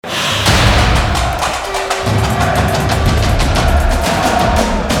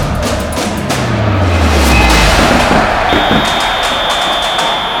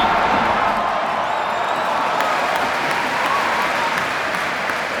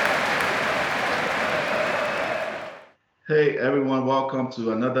Hey everyone, welcome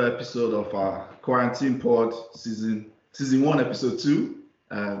to another episode of our Quarantine Pod season 1, episode 2.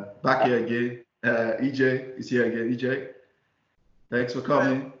 Back here again. Eejay is here again. Eejay, thanks for Hello.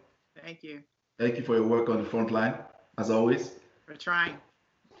 coming. Thank you. Thank you for your work on the front line, as always. We're trying.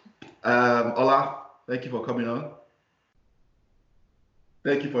 Ola, thank you for coming on.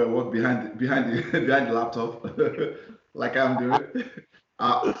 Thank you for your work behind behind the laptop, like I'm doing.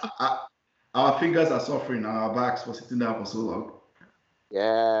 Our fingers are suffering on our backs for sitting down for so long.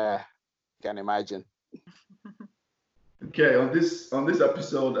 Yeah, can imagine. Okay, on this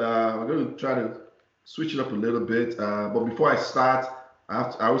episode, we're going to try to switch it up a little bit. But before I start, I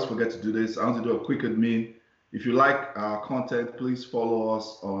always forget to do this. I want to do a quick admin. If you like our content, please follow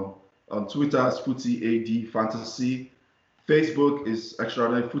us on Twitter as FootyAD Fantasy. Facebook is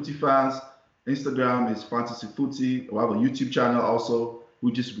Extraordinary Footy Fans. Instagram is Fantasy Footy. We have a YouTube channel also,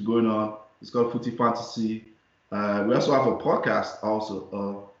 which is going on. It's called Footy Fantasy. We also have a podcast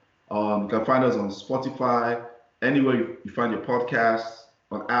also. You can find us on Spotify, anywhere you find your podcasts.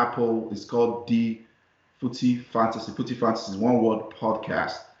 On Apple, it's called The Footy Fantasy. Footy Fantasy is one word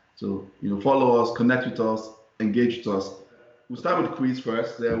podcast. So, follow us, connect with us, engage with us. We'll start with the quiz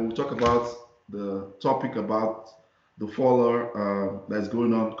first. Then we'll talk about the topic about the furlough that's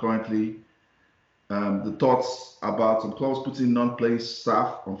going on currently. The thoughts about some clubs putting non-playing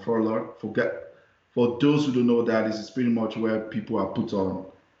staff on furlough. For those who don't know that, this is pretty much where people are put on.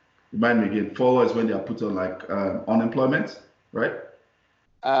 Remind me again, furlough is when they are put on unemployment, right?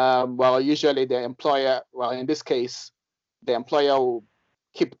 Usually the employer, in this case, the employer will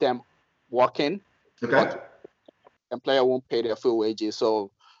keep them working. Okay. But the employer won't pay their full wages.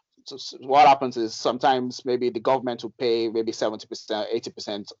 So what happens is sometimes maybe the government will pay maybe 70%,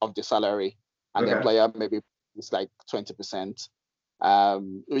 80% of the salary, and the employer maybe it's like 20%.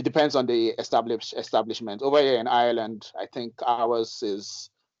 It depends on the establishment. Over here in Ireland, I think ours is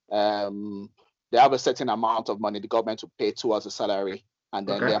they have a certain amount of money the government will pay towards the salary, and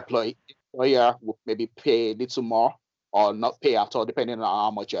then the employer will maybe pay a little more or not pay at all, depending on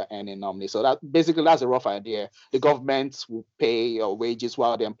how much you're earning normally. So that's a rough idea. The government will pay your wages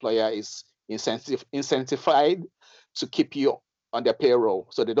while the employer is incentivized to keep you on their payroll,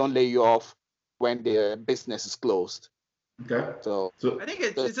 so they don't lay you off when the business is closed. Okay. So I think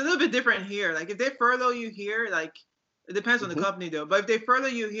it's a little bit different here. Like if they furlough you here, like it depends on the company though. But if they furlough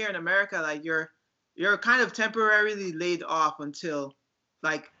you here in America, like you're kind of temporarily laid off until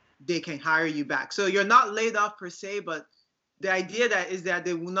like they can hire you back. So you're not laid off per se, but the idea is that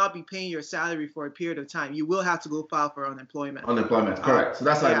they will not be paying your salary for a period of time. You will have to go file for unemployment. Correct. So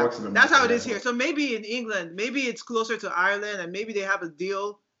that's how it works in America. That's how it is here. So maybe in England, maybe it's closer to Ireland, and maybe they have a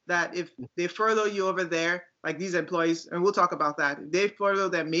deal that if they furlough you over there, like these employees, and we'll talk about that, if they furlough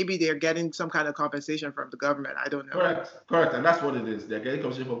them, maybe they're getting some kind of compensation from the government. I don't know. Correct. And that's what it is. They're getting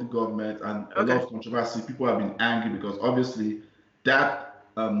compensation from the government, and a lot of controversy. People have been angry because obviously that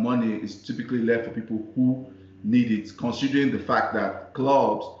money is typically left for people who need it, considering the fact that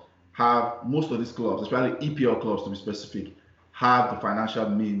most of these clubs, especially EPL clubs to be specific, have the financial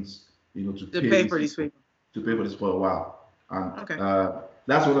means, to pay for these people. To pay for this for a while. And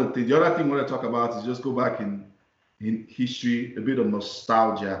that's one of the things. The other thing we want to talk about is just go back in history, a bit of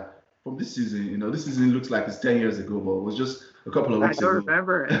nostalgia from this season. This season looks like it's 10 years ago, but it was just a couple of weeks ago. I don't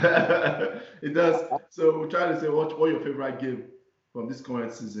remember it. It does. So we're trying to say what your favorite game from this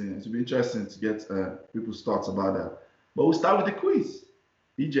current season. It will be interesting to get people's thoughts about that. But we'll start with the quiz.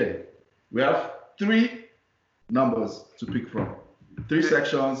 Eejay, we have 3 numbers to pick from. 3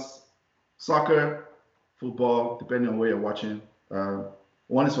 sections: soccer, football, depending on where you're watching.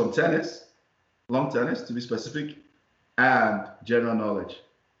 One is from tennis, long tennis to be specific, and general knowledge.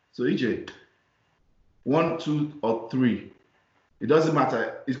 So Eejay, 1, 2, or 3. It doesn't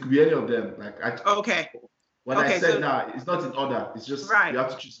matter. It could be any of them. What I said now, it's not in order. It's just you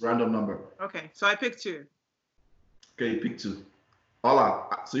have to choose a random number. Okay, so I picked 2. Okay, you pick 2. Ola,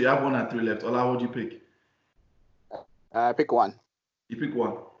 so you have 1 and 3 left. Ola, what do you pick? I pick 1. You pick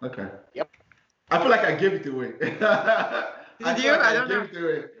 1. Okay. Yep. I feel like I gave it away. Did you? I don't know.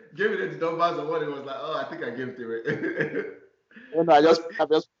 Gave it the numbers or what it was like. Oh, I think I gave it away. No, I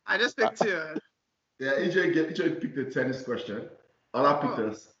just picked 2. Yeah, Eejay picked the tennis question. Ola picked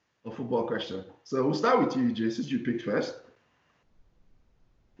a football question. So we'll start with you, Eejay, since you picked first.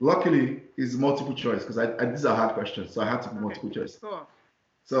 Luckily, it's multiple choice because these are hard questions, so I had to be multiple choice. Cool.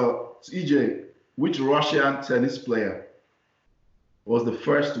 So Eejay, which Russian tennis player was the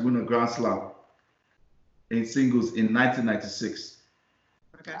first to win a Grand Slam in singles in 1996?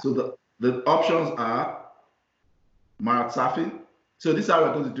 Okay. So the options are Marat Safin. So this is how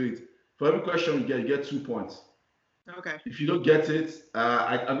we're going to do it. For every question you get 2 points. Okay. If you don't get it,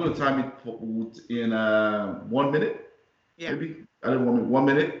 I'm going to time it in 1 minute. Yeah. Maybe I don't want 1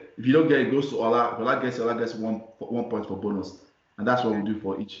 minute. If you don't get it, it goes to Ola. If Ola gets 1 point for bonus, and that's what we do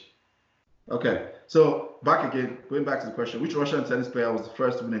for each. Okay. So back again, going back to the question: which Russian tennis player was the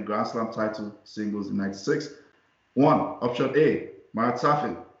first to win a Grand Slam title singles in '96? 1. Option A, Marat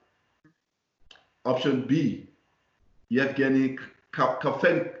Safin. Option B, Yevgeny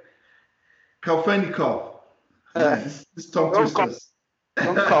Kafelnikov. This tongue twisters.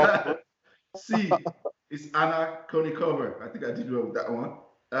 C is Anna Konikova. I think I did well with that one.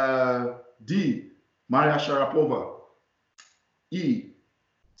 D, Maria Sharapova. E,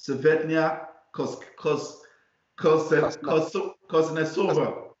 Svetnia Kuznetsova.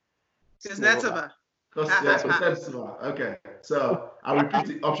 Kuznetsova. Kuznetsova. Okay. So I'll repeat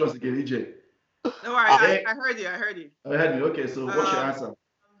the options again, EJ. No, I heard you. I heard you. I heard you. Okay, so what's your answer?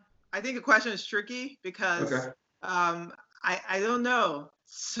 I think the question is tricky because I don't know.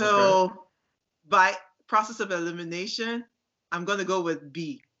 So by process of elimination, I'm gonna go with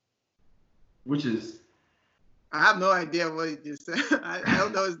B. Which is? I have no idea what he just said. I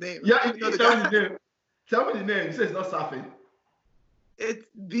don't know his name. Yeah, tell me the name. Tell me the name. You said it's not Safin. It's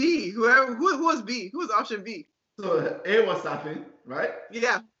B. Who was B? Who was option B? So A was Safin, right?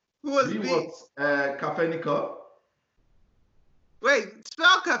 Yeah. Who was B? B was Kafelnikov. Wait,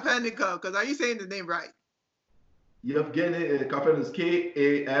 spell Kafelnikov, because are you saying the name right? Yevgeny Kafelnikov is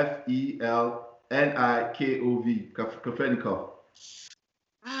Kafelnikov.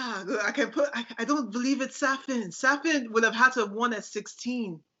 Kafelnikov. I don't believe it's Safin. Safin would have had to have won at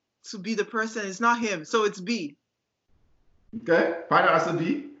 16 to be the person. It's not him, so it's B. Okay, final answer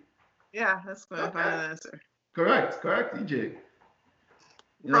B. Yeah, that's my final answer. Correct, EJ.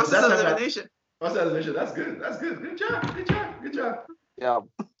 Process of elimination. Process of elimination. That's good. Good job. Yeah.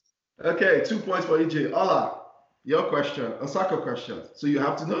 Okay, 2 points for EJ. Ola, your question, a soccer question. So you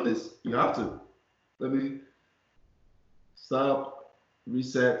have to know this. You have to. Let me stop.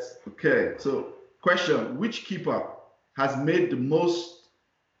 Reset. Okay, so question: which keeper has made the most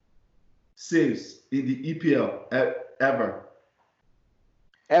saves in the EPL ever?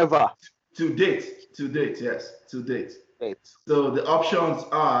 Ever. To date, yes, to date. Right. So the options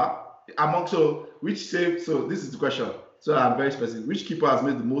are which save? So this is the question. So I'm very specific. Which keeper has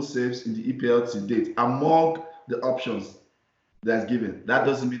made the most saves in the EPL to date among the options that's given? That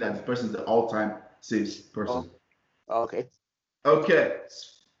doesn't mean that the person is the all-time saves person. Okay. Okay.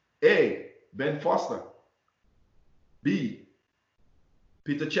 A, Ben Foster. B,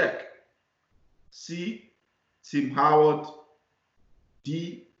 Peter Cech. C, Tim Howard.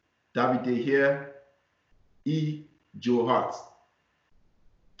 D, David De Gea. E, Joe Hart.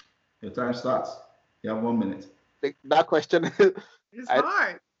 Your time starts. You have 1 minute. That question it's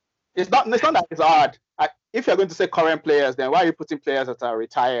hard. It's not that it's hard. If you're going to say current players, then why are you putting players that are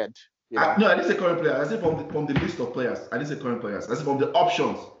retired? No, I didn't say current players. I said from the list of players. I didn't say current players. I said from the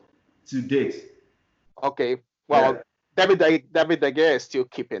options to date. Okay. Well, yeah. David De Gea is still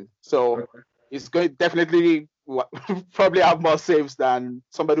keeping, so he's going definitely probably have more saves than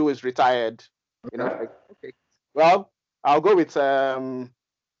somebody who is retired. You know. Okay. Well, I'll go with can't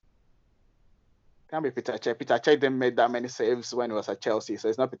be Peter Cech. Peter Cech didn't make that many saves when he was at Chelsea, so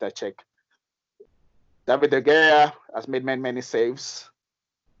it's not Peter Cech. David De Gea has made many saves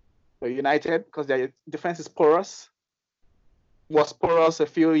for United because their defense is porous. Was porous a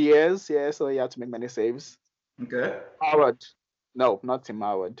few years, so he had to make many saves. Okay. Howard. No, not Tim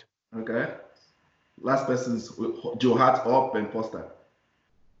Howard. Okay. Last person is Joe Hart or Ben Foster.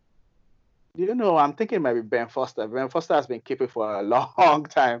 I'm thinking it might be Ben Foster. Ben Foster has been keeping for a long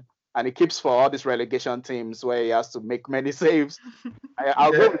time, and he keeps for all these relegation teams where he has to make many saves.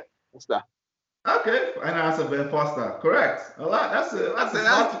 I'll go with Foster. Okay, and answer Ben Foster. Correct. A lot. That's a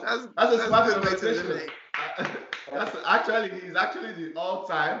smart elimination. He's actually the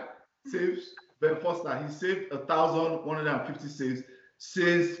all-time saves. Ben Foster. He saved 1,150 saves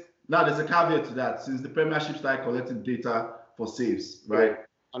since. Now there's a caveat to that. Since the Premiership started collecting data for saves, right?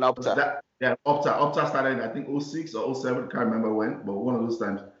 On Opta. Opta started in I think 06 or 07. Can't remember when, but one of those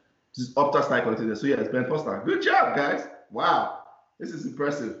times. Just Opta started collecting data. So yeah, it's Ben Foster. Good job, guys. Wow, this is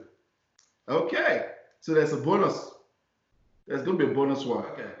impressive. Okay, so there's a bonus. There's going to be a bonus one.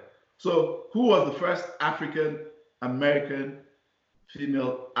 Okay. So who was the first African American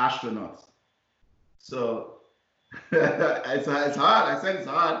female astronaut? So it's hard. I said it's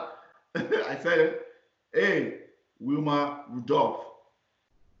hard. I said it. A, Wilma Rudolph.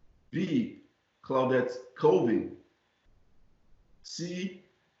 B, Claudette Colvin. C,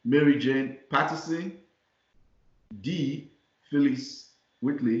 Mary Jane Patterson. D, Phyllis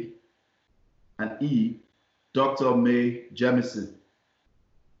Whitley. And E, Dr. May Jemison.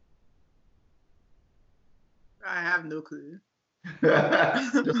 I have no clue.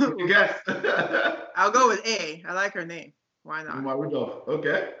 Just take a guess. I'll go with A. I like her name. Why not? Uma Rudolph.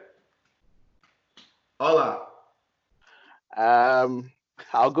 Okay. Ola.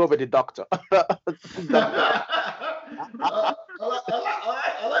 I'll go with the doctor. Ola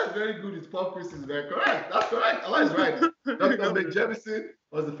is very good. His pop quiz is very correct. That's correct. Ola is right. Dr. May Jemison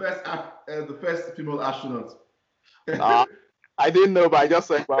was the first female astronaut. I didn't know, but I just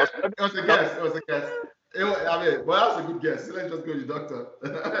said, well, it was a guess. It was a guess. I mean, well, that's a good guess. So let's just go with the doctor.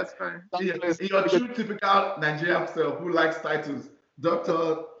 That's fine. In your true typical Nigerian self, who likes titles,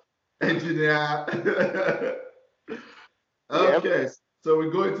 doctor, engineer. Okay, so we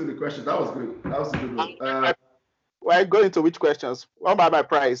go into the questions. That was good. That was a good one. We're going into which questions? What about my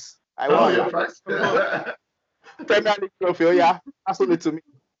prize? I won your prize. Premier League trophy. Yeah, absolutely to me.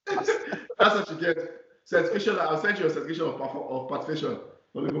 That's what you get. Certification. I'll send you a certification of participation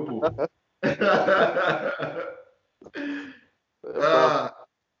for Liverpool.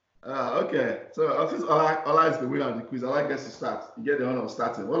 Okay. So since Ola is the winner of the quiz, I like us to start. You get the honor of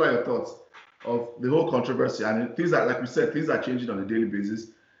starting. What are your thoughts of the whole controversy? And things that, like we said, things are changing on a daily basis.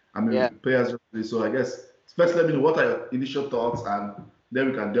 I mean, players. So I guess first, let me know what are your initial thoughts, and then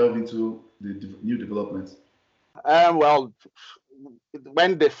we can delve into the new developments. Well,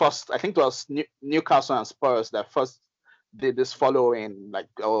 when they first, I think it was Newcastle and Spurs that first did this following, like,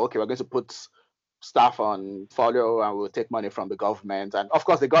 oh, okay, we're going to put staff on follow and we'll take money from the government. And of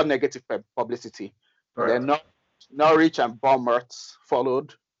course, they got negative publicity. Right. Then Norwich and Bournemouth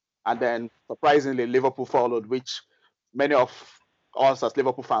followed. And then surprisingly, Liverpool followed, which many of us as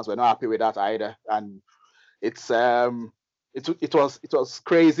Liverpool fans were not happy with that either. And it was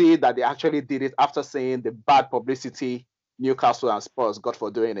crazy that they actually did it after seeing the bad publicity Newcastle and Spurs got for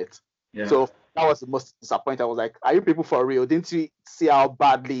doing it. Yeah. So that was the most disappointing. I was like, are you people for real? Didn't you see how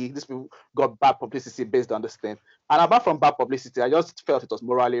badly these people got bad publicity based on this thing? And apart from bad publicity, I just felt it was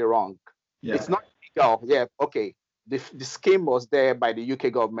morally wrong. Yeah. It's not legal. Yeah, okay. The scheme was there by the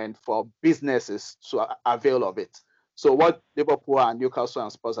UK government for businesses to avail of it. So what Liverpool and Newcastle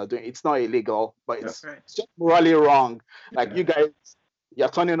and Spurs are doing, it's not illegal, but it's just morally wrong. Like, you guys, you're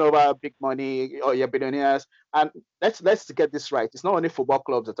turning over big money, or you're billionaires. And let's get this right. It's not only football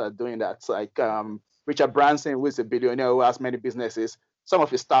clubs that are doing that. It's like Richard Branson, who is a billionaire who has many businesses. Some of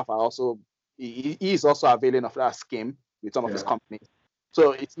his staff are also, he is also availing of that scheme with some of his companies.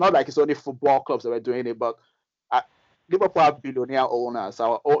 So it's not like it's only football clubs that are doing it, but Liverpool have billionaire owners.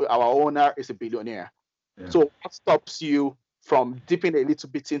 Our owner is a billionaire. Yeah. So what stops you from dipping a little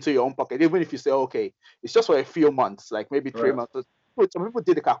bit into your own pocket, even if you say, okay, it's just for a few months, like maybe 3 months. Some people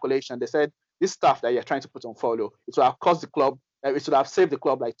did the calculation. They said this stuff that you're trying to put on follow, it would have cost the club, it should have saved the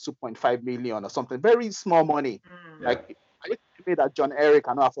club like 2.5 million or something. Very small money. Yeah. Like, are you telling me that John Eric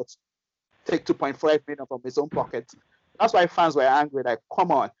cannot afford to take 2.5 million from his own pocket? That's why fans were angry. Like,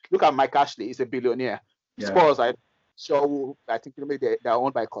 come on, look at Mike Ashley. He's a billionaire. Yeah. Spurs, I think maybe they're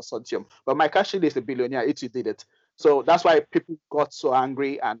owned by a consortium. But Mike Ashley is a billionaire. He did it. So that's why people got so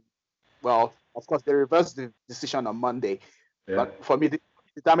angry. And, well, of course, they reversed the decision on Monday. Yeah. But for me, the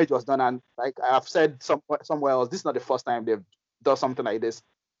damage was done. And like I've said somewhere else, this is not the first time they've done something like this.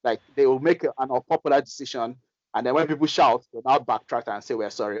 Like, they will make an unpopular decision. And then when people shout, they'll now backtrack and say, we're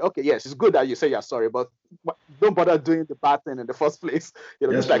sorry. Okay, yes, it's good that you say you're sorry, but don't bother doing the bad thing in the first place.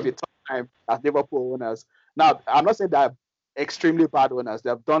 It's like the tough time as Liverpool owners. Now, I'm not saying they're extremely bad owners.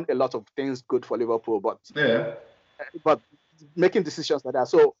 They've done a lot of things good for Liverpool, but making decisions like that.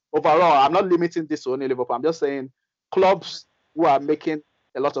 So overall, I'm not limiting this to only Liverpool. I'm just saying clubs who are making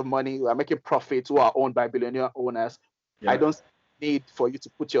a lot of money, who are making profits, who are owned by billionaire owners, I don't need for you to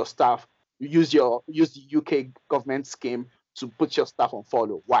put your staff, use the UK government scheme to put your staff on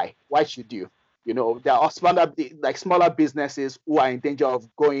follow. Why? Why should you? You know, there are smaller businesses who are in danger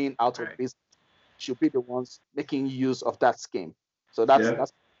of going out of business. Should be the ones making use of that scheme. So that's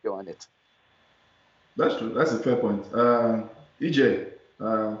on it. That's true. That's a fair point. Eejay,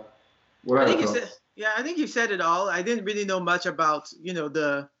 what are your thoughts? I think you said it all. I didn't really know much about,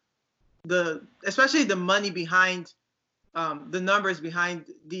 the especially the money behind, the numbers behind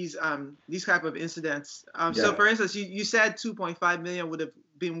these type of incidents. So for instance, you said 2.5 million would have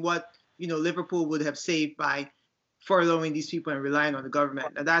been what, Liverpool would have saved by furloughing these people and relying on the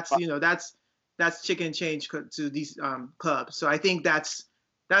government. And that's chicken change to these clubs. So I think that's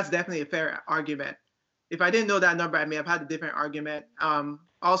definitely a fair argument. If I didn't know that number, I may have had a different argument.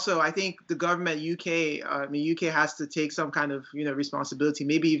 Also, I think the government UK has to take some kind of responsibility.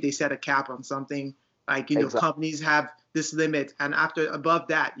 Maybe if they set a cap on something, like exactly. Companies have this limit, and above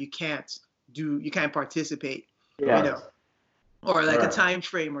that you can't participate. Yeah. You know, or like a time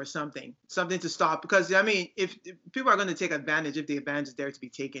frame or something to stop. Because I mean, if people are going to take advantage, if the advantage is there to be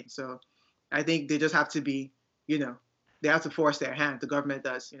taken, so I think they just have to be, you know, they have to force their hand. The government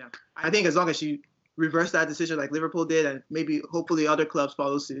does, you know. I think as long as you reverse that decision like Liverpool did, and maybe hopefully other clubs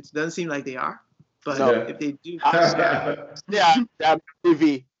follow suit. It doesn't seem like they are, but if they do, yeah,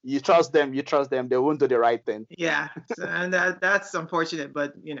 TV. You trust them. They won't do the right thing. Yeah, and that's unfortunate,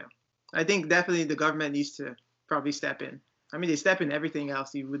 but you know, I think definitely the government needs to probably step in. I mean, they step in everything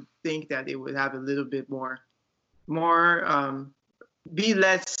else. You would think that they would have a little bit more, be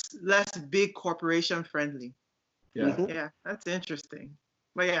less big corporation friendly. Yeah. Yeah, that's interesting.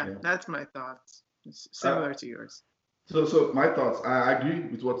 But yeah, that's my thoughts. It's similar to yours. So my thoughts, I agree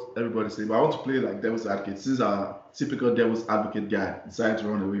with what everybody's saying, but I want to play like devil's advocate. Since our typical devil's advocate guy decided to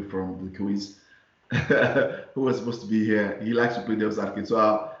run away from the quiz, who was supposed to be here, he likes to play devil's advocate.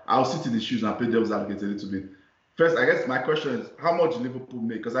 So I'll sit in his shoes and play devil's advocate a little bit. First, I guess my question is, how much did Liverpool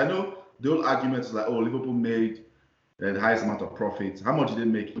make? Because I know the whole argument is like, oh, Liverpool made the highest amount of profits. How much did they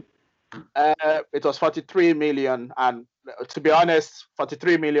make? It was 43 million, and to be honest,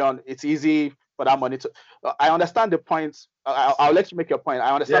 43 million, it's easy for that money to. I understand the point. I'll let you make your point.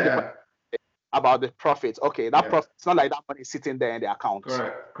 I understand the point about the profits. Okay, that profit. It's not like that money is sitting there in the account.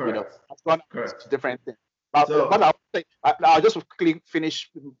 Correct. You know, that's one different thing. But I'll just quickly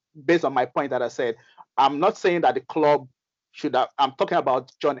finish based on my point that I said. I'm not saying that the club should have. I'm talking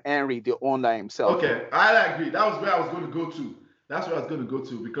about John Henry, the owner himself. Okay, I agree. That was where I was going to go to. That's where I was going to go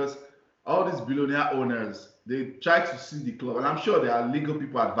to, because all these billionaire owners, they try to see the club, and I'm sure there are legal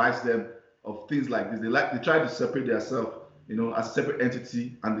people advise them of things like this. They try to separate themselves, you know, as a separate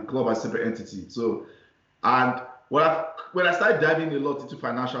entity, and the club as a separate entity. So, and when I started diving a lot into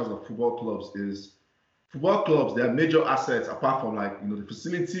financials of football clubs, is football clubs, their major assets, apart from like, you know, the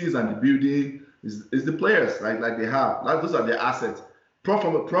facilities and the building, is the players, right? Like they have, those are their assets.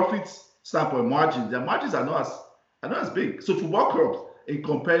 From a profits standpoint, their margins are not as big. So football clubs, in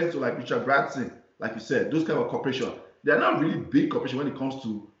comparison to like Richard Branson, like you said, those kind of corporation, they're not really big corporation when it comes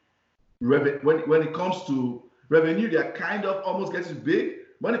to when it comes to revenue. They're kind of almost getting big.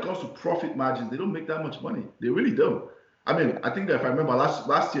 When it comes to profit margins, they don't make that much money. They really don't. I mean, I think that if I remember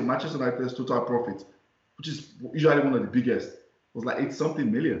last year, Manchester United's total profit, which is usually one of the biggest, was like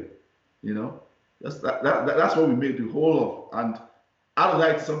 80-something million. You know, that's what we made the whole of. And out of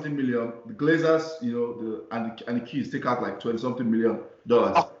that 80-something million, the Glazers, you know, and the Keys take out like $20-something million.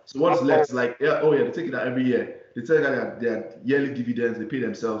 So what's left is like, they take it out every year. They take out their yearly dividends. They pay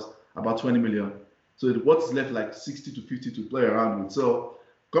themselves about 20 million. So what's left like 60 to 50 to play around with. So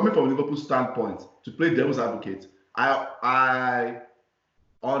coming from Liverpool's standpoint, to play devil's advocate, I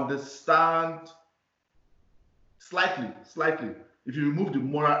understand slightly. If you remove the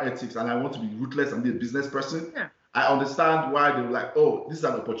moral ethics and I want to be ruthless and be a business person, I understand why they were like, oh, this is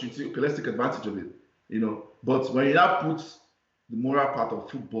an opportunity. Okay, let's take advantage of it. You know, but when you now put the moral part of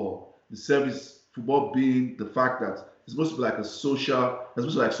football, the service, football being the fact that it's supposed to be like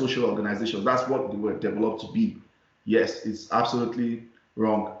social organizations. That's what they were developed to be. Yes, it's absolutely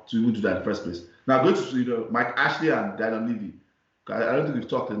wrong to even do that in the first place. Now, go to Mike Ashley and Daniel Levy. I don't think we've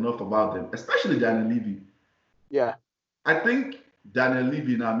talked enough about them, especially Daniel Levy. Yeah. I think Daniel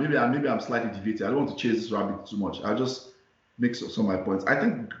Levy now, maybe I'm slightly deviated. I don't want to chase this rabbit too much. I'll just make some of my points. I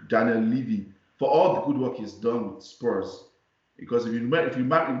think Daniel Levy, for all the good work he's done with Spurs, because if you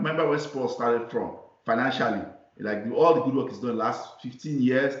remember where Spurs started from financially, like all the good work he's done the last 15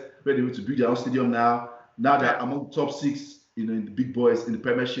 years, where they were to build their own stadium now they're among the top 6, you know, in the big boys in the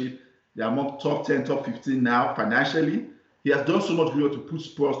Premiership. They're among top 10, top 15 now financially. He has done so much good work to put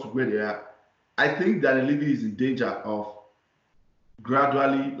Spurs to where they are. I think Daniel Levy is in danger of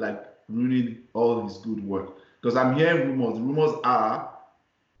gradually like ruining all his good work, because I'm hearing rumors. The rumors are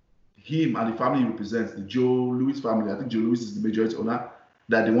him and the family he represents, the Joe Louis family. I think Joe Louis is the majority owner,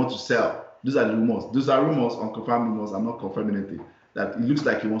 that they want to sell. Those are the rumors. Those are rumors, unconfirmed rumors. I'm not confirming anything. That it looks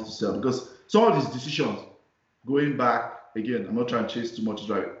like he wants to sell, because some of his decisions, going back again, I'm not trying to chase too much,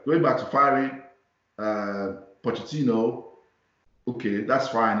 right? Going back to firing Pochettino, okay, that's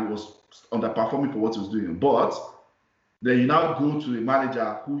fine. He was underperforming for what he was doing, but then you now go to a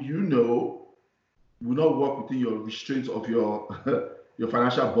manager who you know will not work within your restraints of your your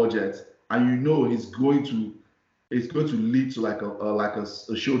financial budget, and you know it's going to lead to like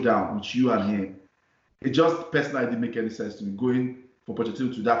a showdown with you and him. It just personally didn't make any sense to me going for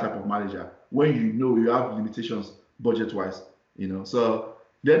Pochettino to that type of manager when you know you have limitations budget-wise, you know. So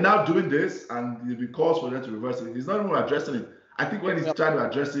they're now doing this, and there'll be calls for them to reverse it. He's not even addressing it. I think when he's trying to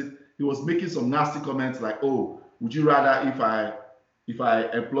address it, he was making some nasty comments like, "Oh, would you rather if I if I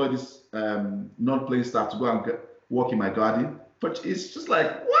employ this non-playing staff to go and work in my garden. But it's just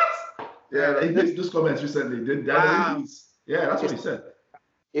like, what? Yeah, he made those comments recently. Wow. Yeah, that's what he said.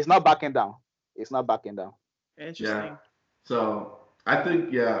 It's not backing down. It's not backing down. Interesting. Yeah. So I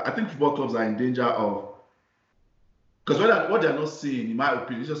think football clubs are in danger of, because what they're not seeing, in my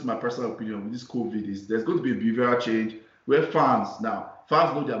opinion, it's just my personal opinion with this COVID, is there's going to be a behavioral change where fans know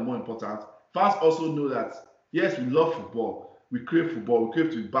they're more important. Fans also know that, yes, we love football, we crave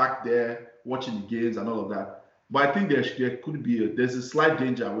to be back there watching the games and all of that. But I think there could be there's a slight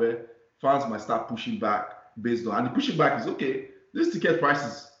danger where fans might start pushing back based on, and the pushing back is, okay, these ticket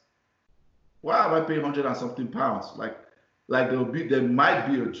prices, why am I paying 100 and something pounds? Like there might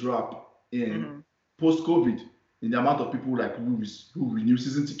be a drop in post-COVID in the amount of people like who renew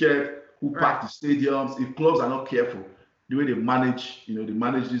season ticket, who pack the stadiums. If clubs are not careful, the way they manage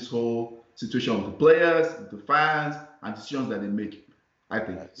this whole situation with the players, with the fans, and decisions that they make. I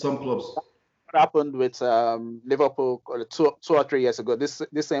think some clubs. What happened with Liverpool 2 or 3 years ago? This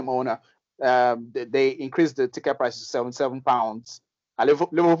same owner, they increased the ticket price to £77. And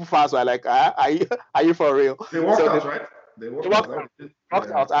Liverpool fans were like, are you for real? They walked out, right? They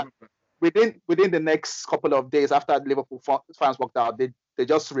walked out. And within the next couple of days after Liverpool fans walked out, they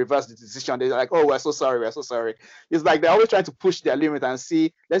just reversed the decision. They're like, oh, we're so sorry. It's like they're always trying to push their limit and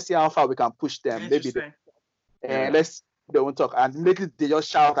let's see how far we can push them. Maybe they won't talk. And immediately they just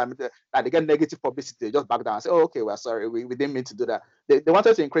shout and they get negative publicity. They just back down and say, oh, okay, we're sorry. We didn't mean to do that. They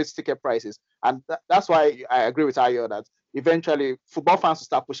wanted to increase ticket prices. And that's why I agree with Ayo that eventually football fans will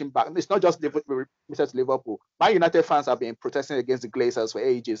start pushing back. It's not just Liverpool. Man United fans have been protesting against the Glazers for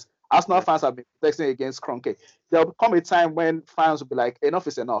ages. Arsenal fans have been protesting against Kroenke. There will come a time when fans will be like, enough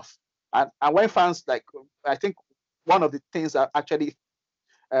is enough. And when fans, like, I think one of the things that actually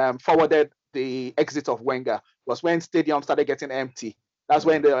forwarded the exit of Wenger was when stadiums started getting empty. That's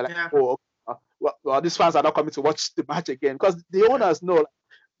when they were like, well, these fans are not coming to watch the match again, because the owners know,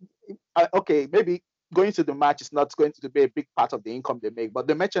 okay, maybe going to the match is not going to be a big part of the income they make, but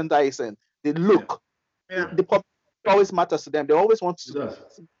the merchandise and the look, the public always matters to them. They always want to. The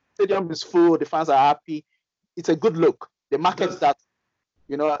stadium is full, the fans are happy. It's a good look. The market that,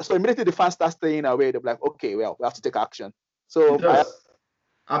 so immediately the fans start staying away. They're like, okay, well, we have to take action. So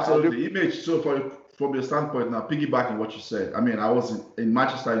absolutely, image. So from your standpoint now, piggybacking what you said, I mean, I was in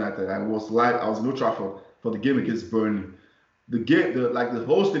Manchester United. I was in Old Trafford for the game against Burnley. The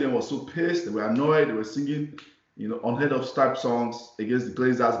whole stadium was so pissed. They were annoyed. They were singing, unheard of type songs against the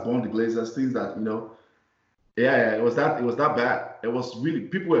Glazers, Born the Glazers, things that, it was that bad. It was really,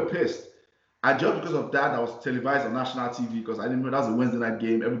 people were pissed. And just because of that, I was televised on national TV, because I didn't know that was a Wednesday night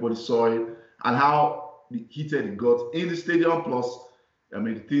game. Everybody saw it, and how heated it got in the stadium. Plus, I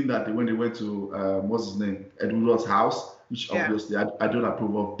mean, the thing that when they went to what's his name, Ed Woodward's house, which obviously I don't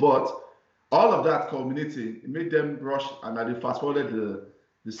approve of, but all of that culminating, it made them rush, and they fast forwarded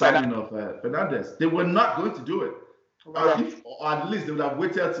the signing of Fernandes. They were not going to do it. Or at least they would have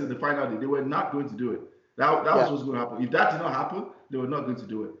waited till the final day. They were not going to do it. That was what's going to happen. If that did not happen, they were not going to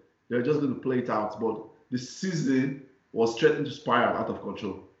do it. They were just going to play it out. But the season was threatening to spiral out of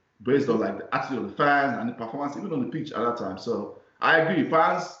control based on like the attitude of the fans and the performance, even on the pitch at that time. So I agree.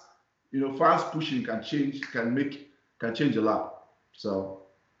 Fans pushing can change a lot. So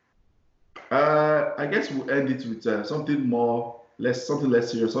I guess we'll end it with something less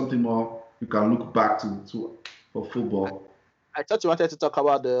serious, something more you can look back to for football. I thought you wanted to talk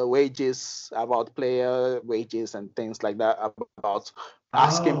about the wages, about player wages and things like that, about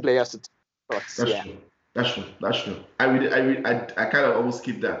asking players to. That's true. I kind of almost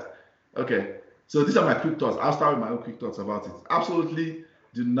skipped that. Okay, so these are my quick thoughts. I'll start with my own quick thoughts about it. Absolutely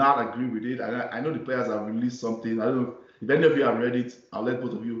do not agree with it. I know the players have released something. I don't know if any of you have read it. I'll let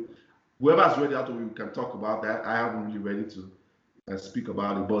both of you. Whoever has read it out of you can talk about that. I haven't really read it to speak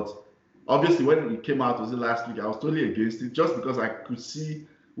about it, but obviously when it came out, was it last week? I was totally against it, just because I could see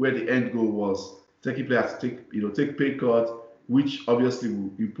where the end goal was. Taking players to take pay cuts, which obviously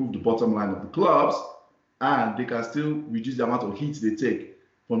will improve the bottom line of the clubs, and they can still reduce the amount of hits they take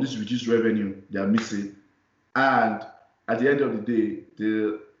from this reduced revenue they are missing. And at the end of the day,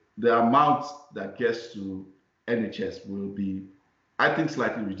 the amount that gets to NHS will be, I think,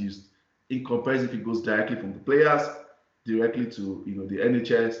 slightly reduced in comparison if it goes directly from the players directly to the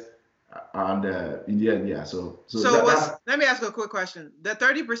NHS. And in the end, So let me ask you a quick question. The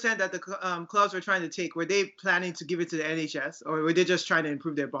 30% that the clubs were trying to take, were they planning to give it to the NHS, or were they just trying to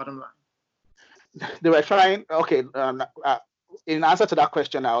improve their bottom line? They were trying. Okay. In answer to that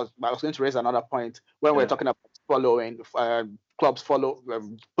question, I was going to raise another point when we're talking about following clubs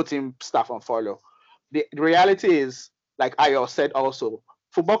putting staff on furlough. The reality is like Ayo said also,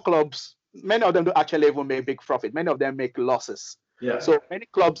 football clubs, many of them don't actually even make big profit. Many of them make losses. Yeah. So many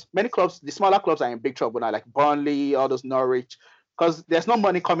clubs, the smaller clubs are in big trouble now, like Burnley, all those Norwich, because there's no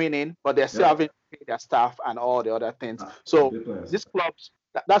money coming in, but they're still having to pay their staff and all the other things. So these clubs,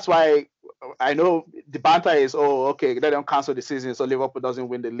 that's why I know the banter is, oh, okay, let them cancel the season so Liverpool doesn't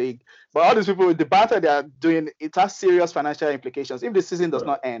win the league. But all these people, the banter they are doing, it has serious financial implications. If the season does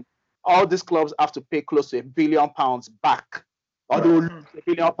not end, all these clubs have to pay close to £1 billion back, or they will lose £1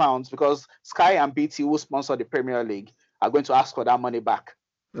 billion because Sky and BT, who sponsor the Premier League, are going to ask for that money back.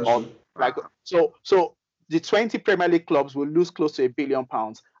 So the 20 Premier League clubs will lose close to £1 billion,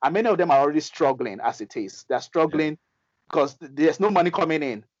 and many of them are already struggling as it is. They're struggling because there's no money coming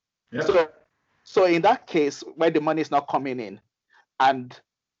in. Yeah. So in that case, where the money is not coming in, and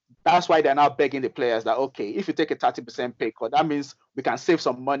that's why they're now begging the players that, okay, if you take a 30% pay cut, that means we can save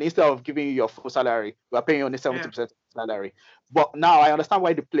some money. Instead of giving you your full salary, we are paying you only 70% salary. But now I understand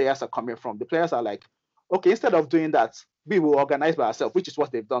why the players are coming from. The players are like, okay, instead of doing that, we will organize by ourselves, which is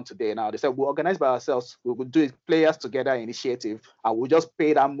what they've done today now. They said, we'll organize by ourselves. We will do it, players together initiative, and we'll just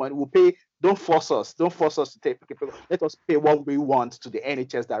pay that money. We'll pay, don't force us to take, let us pay what we want to the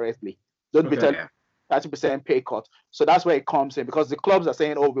NHS directly. Don't be telling 30% pay cut. So that's where it comes in, because the clubs are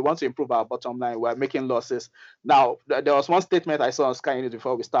saying, oh, we want to improve our bottom line. We're making losses. Now, there was one statement I saw on Sky News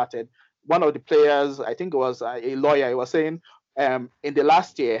before we started. One of the players, I think it was a lawyer, he was saying, in the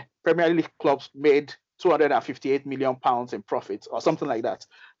last year, Premier League clubs made £258 million in profit or something like that.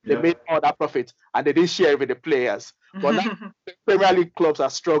 They made all that profit and they didn't share it with the players. But now the Premier League clubs are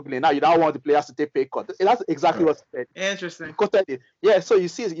struggling. Now you don't want the players to take pay cut. That's exactly what he said. Interesting. Yeah, so you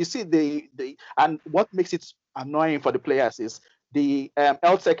see the and what makes it annoying for the players is the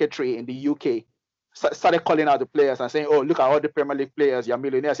health secretary in the UK started calling out the players and saying, oh, look at all the Premier League players, you're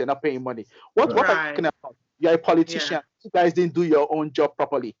millionaires, you're not paying money. What are you talking about? You're a politician. You guys didn't do your own job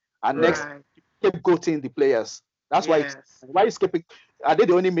properly. And next, scapegoating the players. That's why you skipping. Are they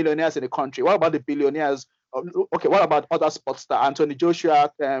the only millionaires in the country? What about the billionaires? Okay, what about other sports stars? Anthony Joshua,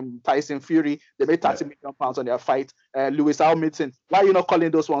 Tyson Fury, they made £30 million on their fight. Lewis Hamilton. Why are you not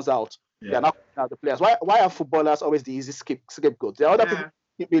calling those ones out? They're not calling out the players. Why are footballers always the easy scapegoats? There are other people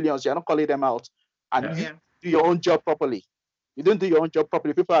with millions. You're not calling them out. And you do your own job properly. You don't do your own job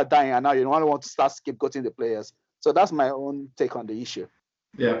properly. People are dying, and now you don't want to start scapegoating the players. So that's my own take on the issue.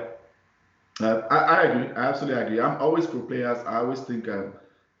 Yeah. I agree. I absolutely agree. I'm always pro players. I always think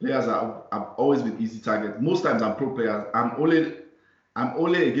players have always been easy targets. Most times I'm pro players. I'm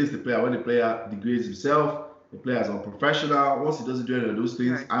only against the player when the player degrades himself. The player is unprofessional. Once he doesn't do any of those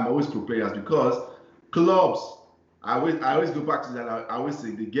things, I'm always pro players, because clubs. I always go back to that. I always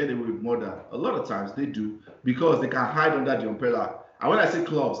say they get away with murder. A lot of times they do, because they can hide under the umbrella. And when I say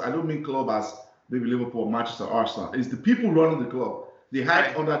clubs, I don't mean club as maybe Liverpool, Manchester, Arsenal. It's the people running the club. They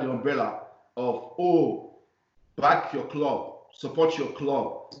hide under the umbrella of, oh, back your club, support your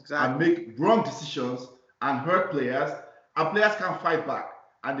club, and make wrong decisions and hurt players, and players can't fight back.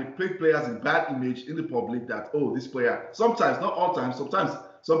 And they play players in bad image in the public that, oh, this player, sometimes, not all times, sometimes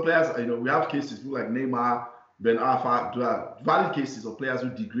some players, we have cases, people like Neymar, Ben Arfa, valid cases of players who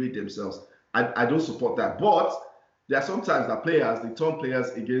degrade themselves. I don't support that. But there are sometimes that players, they turn players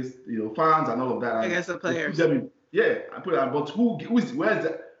against, fans and all of that. Against the players. But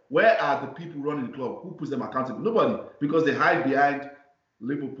where are the people running the club? Who puts them accountable? Nobody, because they hide behind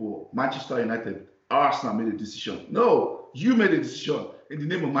Liverpool, Manchester United, Arsenal made a decision. No, you made a decision in the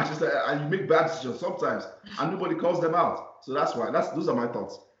name of Manchester, and you make bad decisions sometimes, and nobody calls them out. So that's why. Those are my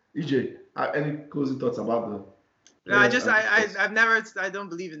thoughts. EJ, any closing thoughts about the? No, I don't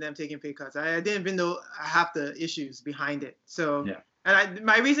believe in them taking pay cuts. I didn't even know half the issues behind it. So and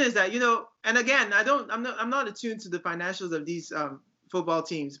my reason is that, and again, I'm not attuned to the financials of these football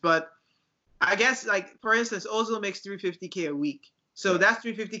teams, but I guess, like, for instance, Ozil makes $350K a week. So that's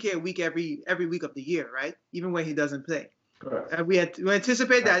 $350K a week every week of the year, right? Even when he doesn't play. Correct. And we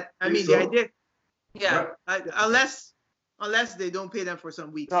anticipate that. I mean, the idea, unless they don't pay them for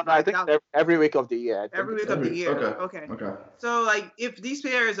some weeks. No, I think every week of the year. Every week of the year. Okay. So, like, if these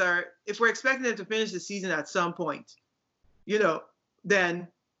players if we're expecting them to finish the season at some point, then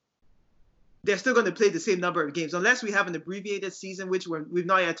they're still going to play the same number of games, unless we have an abbreviated season, which we've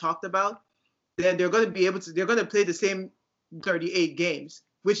not yet talked about. Then they're going to play the same 38 games,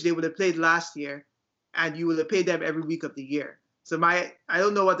 which they would have played last year, and you would have paid them every week of the year. So I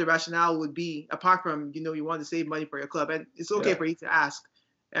don't know what the rationale would be, apart from, you want to save money for your club, and it's okay for you to ask.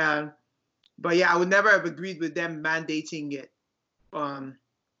 But yeah, I would never have agreed with them mandating it.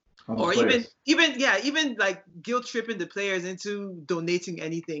 Or even like guilt tripping the players into donating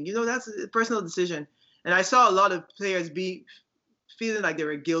anything. That's a personal decision. And I saw a lot of players feeling like they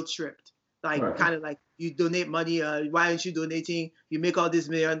were guilt tripped, like kind of like, you donate money, why aren't you donating? You make all this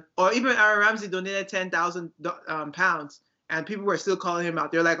million. Or even Aaron Ramsey donated 10,000 pounds, and people were still calling him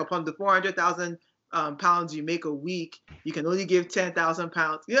out. They're like, upon the 400,000 pounds you make a week, you can only give 10,000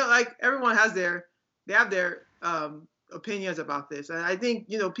 pounds. You know, like everyone has their opinions about this, and I think,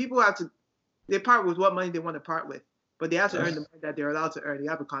 you know, people they part with what money they want to part with, but they have to earn the money that they're allowed to earn. They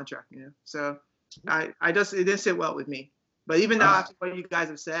have a contract, you know. So it didn't sit well with me. But even now, after what you guys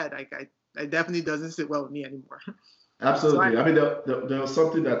have said, it definitely doesn't sit well with me anymore. Absolutely. I mean, there was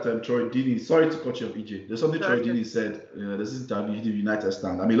something that Troy Deeney, sorry to cut you off, EJ. There's something Troy Deeney said. This is the United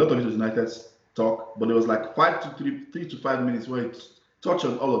stand. I mean, a lot of it was United talk, but there was like 3 to 5 minutes where it touched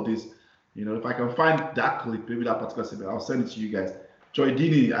on all of this. You know, if I can find that clip, maybe that particular segment, I'll send it to you guys. Troy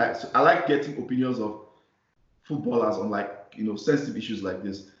Deeney, I like getting opinions of footballers on, like, you know, sensitive issues like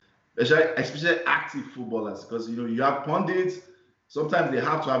this, especially active footballers, because, you know, you have pundits. Sometimes they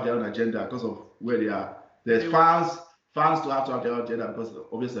have to have their own agenda because of where they are. There's fans to have their own agenda because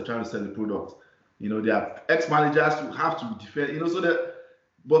obviously they're trying to sell the product. You know, there are ex-managers who have to defend, you know,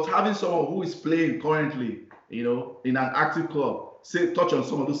 but having someone who is playing currently, you know, in an active club, touch on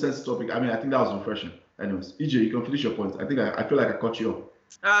some of those sensitive topics. I mean, I think that was refreshing. Anyways, EJ, you can finish your points. I feel like I cut you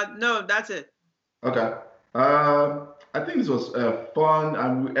off. No, that's it. Okay. I think this was fun,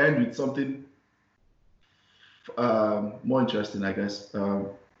 and we end with something more interesting, I guess.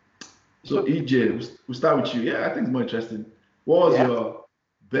 So EJ, we'll start with you. Yeah, I think it's more interesting. What was your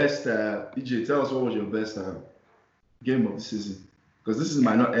best? EJ, tell us what was your best game of the season? Because this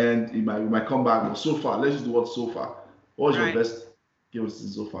might not end. We might come back. But so far, let's just do what so far. What was your best game of the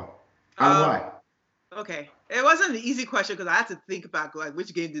season so far, and why? Okay, it wasn't an easy question because I had to think back, like,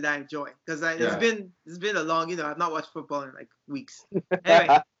 which game did I enjoy? Because it's been a long, you know, I've not watched football in like weeks.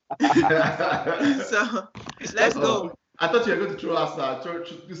 Anyway, so let's go. I thought you were going to throw us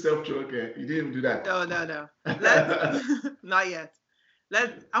do self-throw. Okay, you didn't even do that. No. Not yet.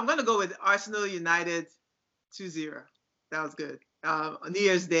 I'm gonna go with Arsenal United 2-0. That was good. On New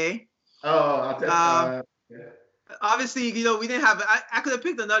Year's Day. Obviously, you know, we didn't have. I could have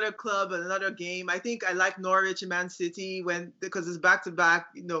picked another club and another game. I think I like Norwich and Man City because it's back-to-back,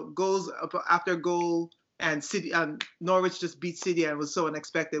 you know, goals after goal, and City. Norwich just beat City and it was so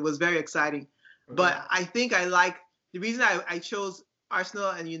unexpected. It was very exciting. Okay. But I think I like the reason I chose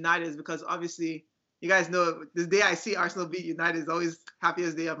Arsenal and United is because obviously you guys know the day I see Arsenal beat United is always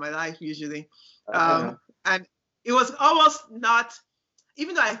happiest day of my life usually. And it was almost not.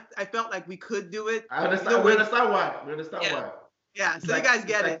 Even though I felt like we could do it. I understand. You know, we understand why. Yeah, so you guys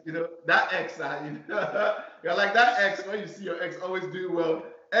get it. You know, that ex, you're like that ex when you see your ex always doing well.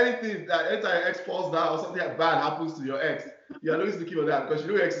 Anytime your ex falls down or something bad happens to your ex, you're always looking for that because you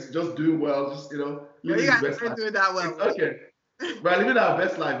know your ex is just doing well, just, you know, living his best life. Doing that well. It's okay. We're living our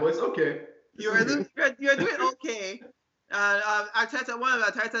best life, but it's okay. You're doing okay. Arteta, one of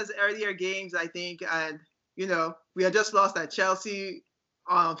Arteta's earlier games, I think, and, you know, we had just lost at Chelsea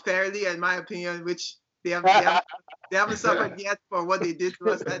fairly, in my opinion, which they haven't suffered yet for what they did to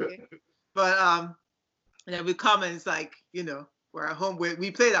us that day. But and then we come and it's like, you know, we're at home.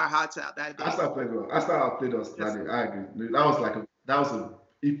 We played our hearts out that day. Arsenal played well. Arsenal played us that day. I agree. That was a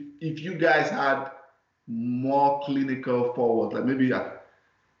if you guys had more clinical forward, like maybe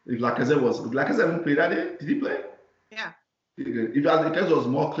if Lacazette even played that day, did he play? Yeah. If Lacazette was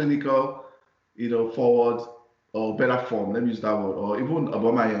more clinical, you know, forward, or better form, let me use that word, or even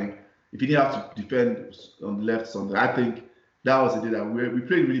Aubameyang, if you didn't have to defend on the left Sunday, I think that was the day that we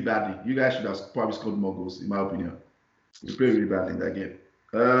played really badly. You guys should have probably scored more goals, in my opinion. We played really badly in that game.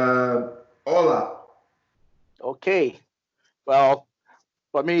 Ola. Okay. Well,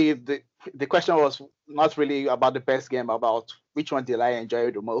 for me, the question was not really about the best game, about which one did I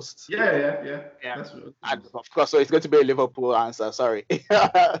enjoy the most. Yeah. That's real. And of course, so it's going to be a Liverpool answer. Sorry.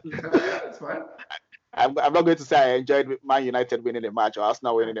 That's fine. I'm not going to say I enjoyed Man United winning the match or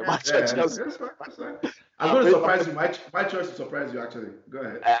Arsenal winning the match. That's fine. I'm going to surprise you. My choice to surprise you, actually. Go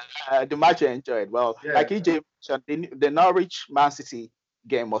ahead. The match I enjoyed. Well, like EJ mentioned, the Norwich Man City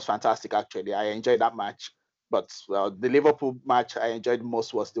game was fantastic, actually. I enjoyed that match. But the Liverpool match I enjoyed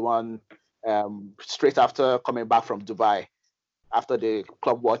most was the one straight after coming back from Dubai. After the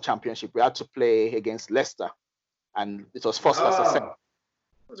Club World Championship, we had to play against Leicester. And it was first versus second.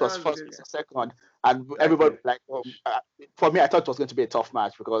 It was first versus second. And everybody, for me, I thought it was going to be a tough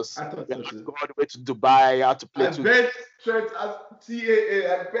match because we had to go all the way to Dubai. I had to play I bet straight as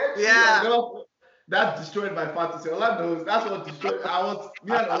TAA. I bet that destroyed my fantasy. Ola knows that's what destroyed.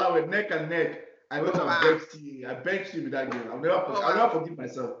 Me and Ola were neck and neck. I went and benched TAA. I benched him in that game. I'll never forgive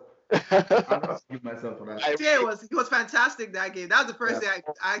myself. I'll have to give myself for that. He was fantastic that game. That was the first thing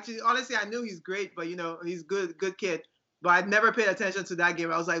I actually, honestly, I knew he's great, but he's good kid. But I never paid attention to that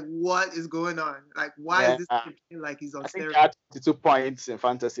game. I was like, what is going on? Like, why is this kid like he's on steroids? I think he had 22 points in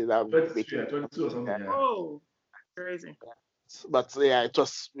fantasy that week. 22 or something. Yeah. Oh, crazy. But yeah, it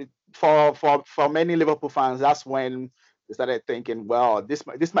was for many Liverpool fans. That's when they started thinking, well, this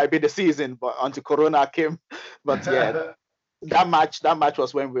might be the season. But until Corona came, but yeah, that match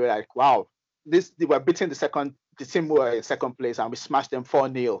was when we were like, wow, they were beating the team were in second place, and we smashed them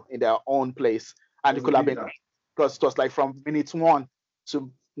 4-0 in their own place, and it could have been, because it was like from minute 1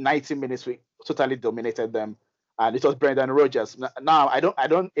 to 90 minutes we totally dominated them, and it was Brendan Rodgers. Now I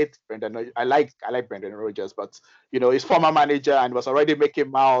don't hate Brendan. I like Brendan Rodgers, but his former manager, and was already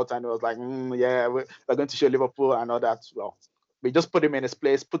making mouth, and it was like, yeah, we're going to show Liverpool and all that. Well, we just put him in his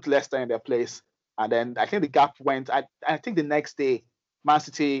place, put Leicester in their place, and then I think the gap went. I think the next day, Man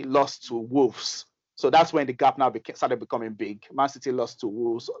City lost to Wolves, so that's when the gap now started becoming big. Man City lost to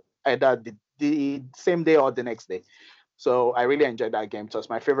Wolves either the same day or the next day. So I really enjoyed that game. It was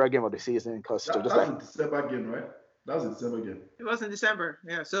my favorite game of the season because that was a December game, right? That was a December game. It was in December,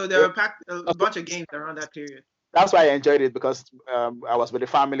 yeah. So there were packed a bunch of games around that period. That's why I enjoyed it, because I was with the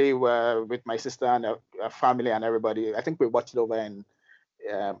family, with my sister and her family and everybody. I think we watched it over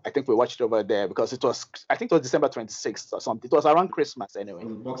there because it was December 26th or something. It was around Christmas anyway. It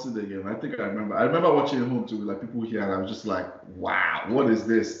was Boxing Day game. I think I remember. I remember watching it home too, like people here, and I was just like, wow, what is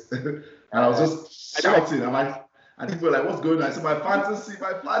this? And I was just shouting. I'm like, and people were like, what's going on? I said, my fantasy.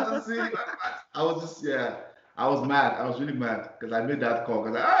 I was just, I was mad. I was really mad because I made that call.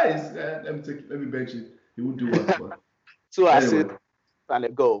 Because let me bench it. He would do what? So I said, and a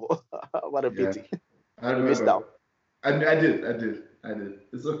goal. What a pity. I missed out. I did.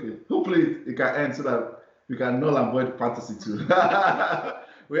 It's okay. Hopefully it can end so that we can null and void fantasy too. That's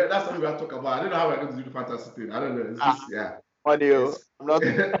what we are talking about. I don't know how we're going to do the fantasy thing. I don't know. It's just, Audio. I'm not.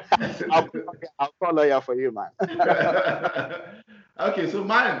 I'll call lawyer for you, man. Okay, so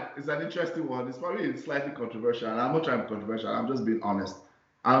mine is an interesting one. It's probably slightly controversial, and I'm not trying to be controversial. I'm just being honest.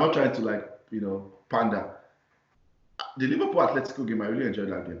 I'm not trying to pander. The Liverpool Atletico game, I really enjoyed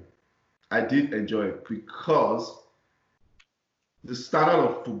that game. I did enjoy it because the standard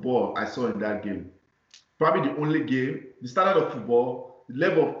of football I saw in that game, probably the only game, the standard of football, the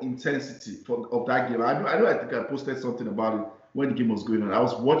level of intensity of that game. I think I posted something about it when the game was going on. I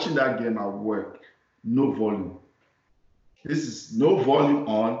was watching that game at work, no volume. This is no volume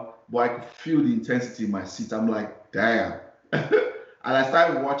on, but I could feel the intensity in my seat. I'm like, damn. And I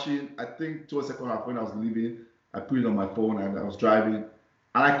started watching, I think towards the second half when I was leaving, I put it on my phone and I was driving, and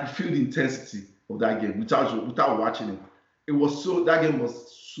I could feel the intensity of that game without watching it. That game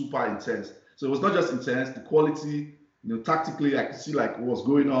was super intense. So it was not just intense, the quality, tactically, I could see like what was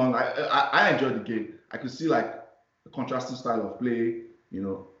going on. I enjoyed the game. I could see like the contrasting style of play,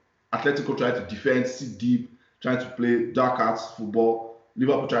 Atletico trying to defend, sit deep, trying to play dark arts football.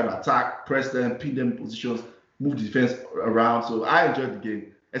 Liverpool trying to attack, press them, pin them in positions, move the defense around. So I enjoyed the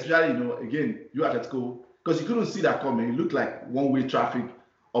game. Especially, again, you Atletico, because you couldn't see that coming. It looked like one-way traffic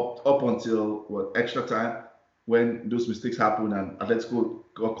up until extra time, when those mistakes happened and Atletico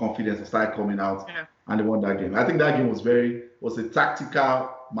got confidence and started coming out, and they won that game. I think that game was a tactical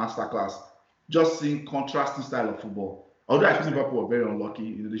masterclass. Just seeing contrasting style of football. Although I think Liverpool were very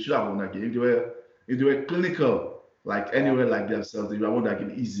unlucky, they should have won that game. If they were clinical, like anywhere like themselves, they would have won that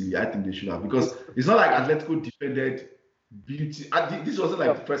game easily. I think they should have, because it's not like Atletico defended beauty. This wasn't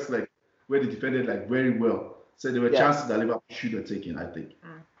like the first leg where they defended like very well. So there were chances that Liverpool should have taken, I think.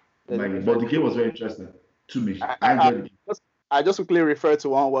 But the game was very interesting to me. I enjoyed the game. I just quickly refer to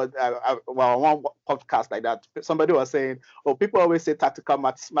one podcast like that. Somebody was saying, people always say tactical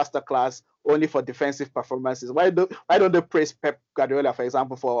masterclass only for defensive performances. Why don't they praise Pep Guardiola, for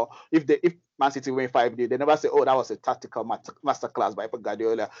example, for if Man City win 5-0, they never say, that was a tactical masterclass by Pep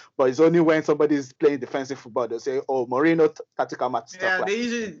Guardiola. But it's only when somebody's playing defensive football, they say, Mourinho tactical masterclass. Yeah, they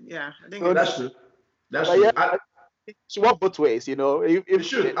usually, I think that's true. That's true. It should work both ways, It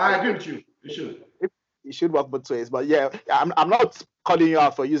should. I agree with you. It should. It should work both ways, but I'm not calling you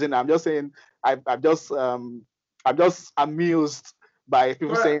out for using it. I'm just saying I'm just amused by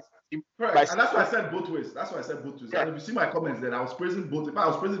people saying. Correct. And that's why I said both ways. And if you see my comments, then I was praising both. In fact, I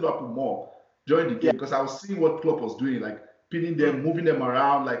was praising Liverpool more during the game because I was seeing what Klopp was doing, like pinning them, moving them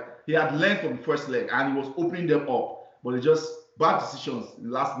around. Like he had learned from the first leg and he was opening them up, but it just bad decisions,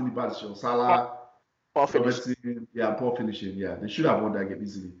 last minute bad decisions. Salah, poor finishing. Poor finishing. Yeah, they should have won that game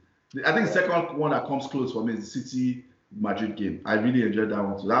easily. I think the second one that comes close for me is the City Madrid game. I really enjoyed that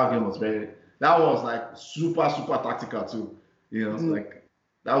one too. That game was like super, super tactical too. Like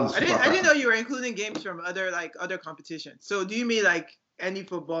That was. I didn't know you were including games from other competitions. So do you mean like any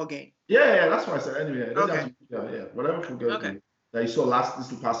football game? Yeah, that's what I said. Anyway, Okay. Whatever football Okay. game that you saw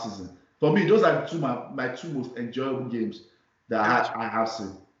this past season. For me, those are my two most enjoyable games that I have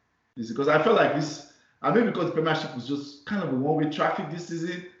seen. This because I felt like this. I mean, because the Premiership was just kind of a one-way traffic this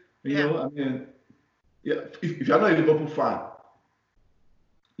season. You know, I mean, yeah. If you're not a Liverpool fan,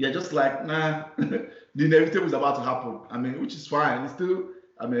 you're just like, nah. The inevitable is about to happen. I mean, which is fine. It's still.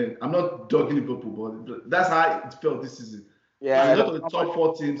 I mean, I'm not dogging Liverpool, but that's how it felt this season. Yeah, a lot of the top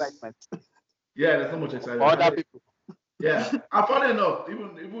 4 teams. Yeah, there's not much excitement. Other people. Yeah, and funny enough,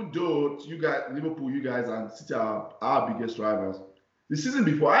 even though you guys, Liverpool, you guys, and City are our biggest rivals, the season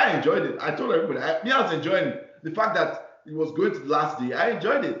before I enjoyed it. I told everybody, I was enjoying it. The fact that it was going to the last day, I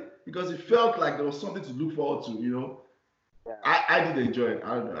enjoyed it because it felt like there was something to look forward to. You know, I did enjoy it.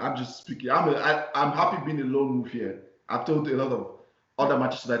 I'm just speaking. I'm happy being a lone wolf here. I've told a lot of other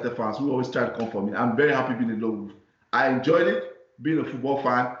Manchester United fans who always try to come for me. I'm very happy being a lone wolf. I enjoyed it, being a football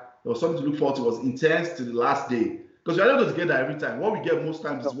fan. There was something to look forward to. It was intense to the last day. Because we are not going to get that every time. What we get most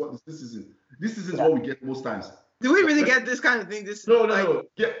times is what this season. This season is what we get most times. Do we really get this kind of thing? No.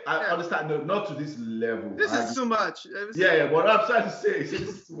 Yeah, I understand. No, not to this level. This is too much. Yeah. What I'm trying to say is this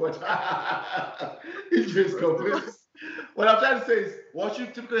is too much. What I'm trying to say is what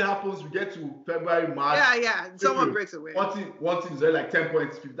typically happens, we get to February, March. Yeah. Someone breaks away. One team is like 10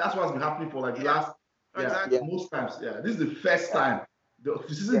 points. That's what's been happening for like the last. Exactly. Most times. Yeah. This is the first time. The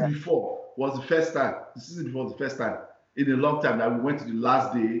season before was the first time. The season before was the first time in a long time that we went to the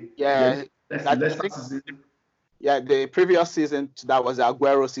last day. Yeah. Season. Yeah, the previous season, that was the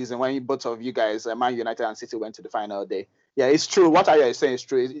Aguero season when both of you guys, Man United and City, went to the final day. Yeah, it's true. What Aya is saying is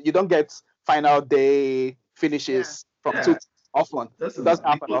true. You don't get final day finishes from two often. It doesn't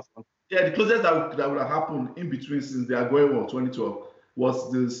happen often. Yeah, the closest that would have happened in between since the Aguero 2012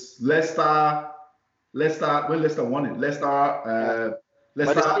 was this Leicester when Leicester won it. Leicester, I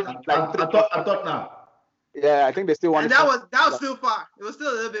thought now. Yeah, I think they still won. And that was still far. It was still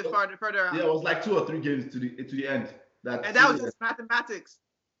a little bit further out. Yeah, it was like 2 or 3 games to the end. And that was just mathematics,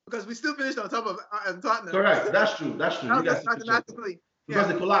 because we still finished on top of Tottenham. Correct. That's true. That was just mathematically. Because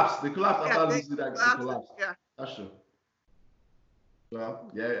they collapsed. They collapsed after losing that. They collapsed. Yeah. That's true.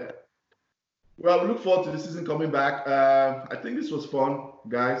 Well, yeah. Well, we look forward to the season coming back. I think this was fun,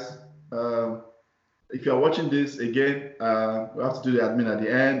 guys. If you're watching this again, we have to do the admin at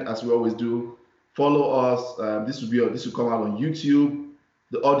the end, as we always do. Follow us. This will come out on YouTube.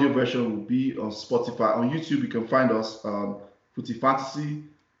 The audio version will be on Spotify. On YouTube, you can find us Footy Fantasy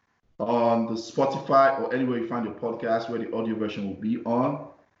on the Spotify or anywhere you find your podcast where the audio version will be on.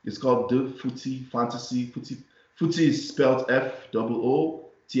 It's called The Footy Fantasy. Footy is spelled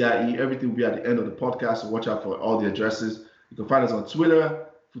FOOTIE. Everything will be at the end of the podcast, so watch out for all the addresses. You can find us on Twitter,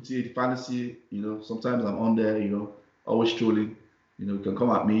 Footy Fantasy. You know, sometimes I'm on there, always trolling. You can come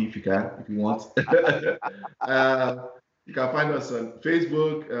at me if you want. You can find us on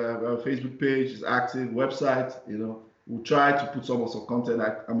Facebook. Our Facebook page is active. Website, we'll try to put some content.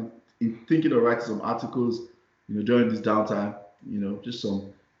 I'm thinking of writing some articles, during this downtime. Just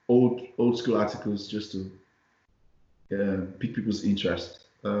some old school articles just to pique people's interest.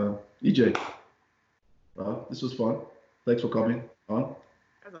 Eejay, this was fun. Thanks for coming on.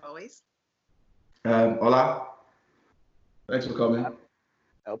 As always. Ola, thanks for coming.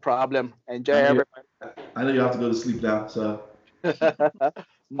 No problem. Enjoy everybody. I know you have to go to sleep now, so.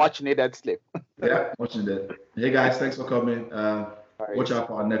 Much needed sleep. Yeah, much needed. Hey guys, thanks for coming. Watch out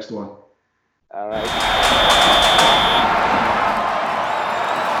for our next one. All right.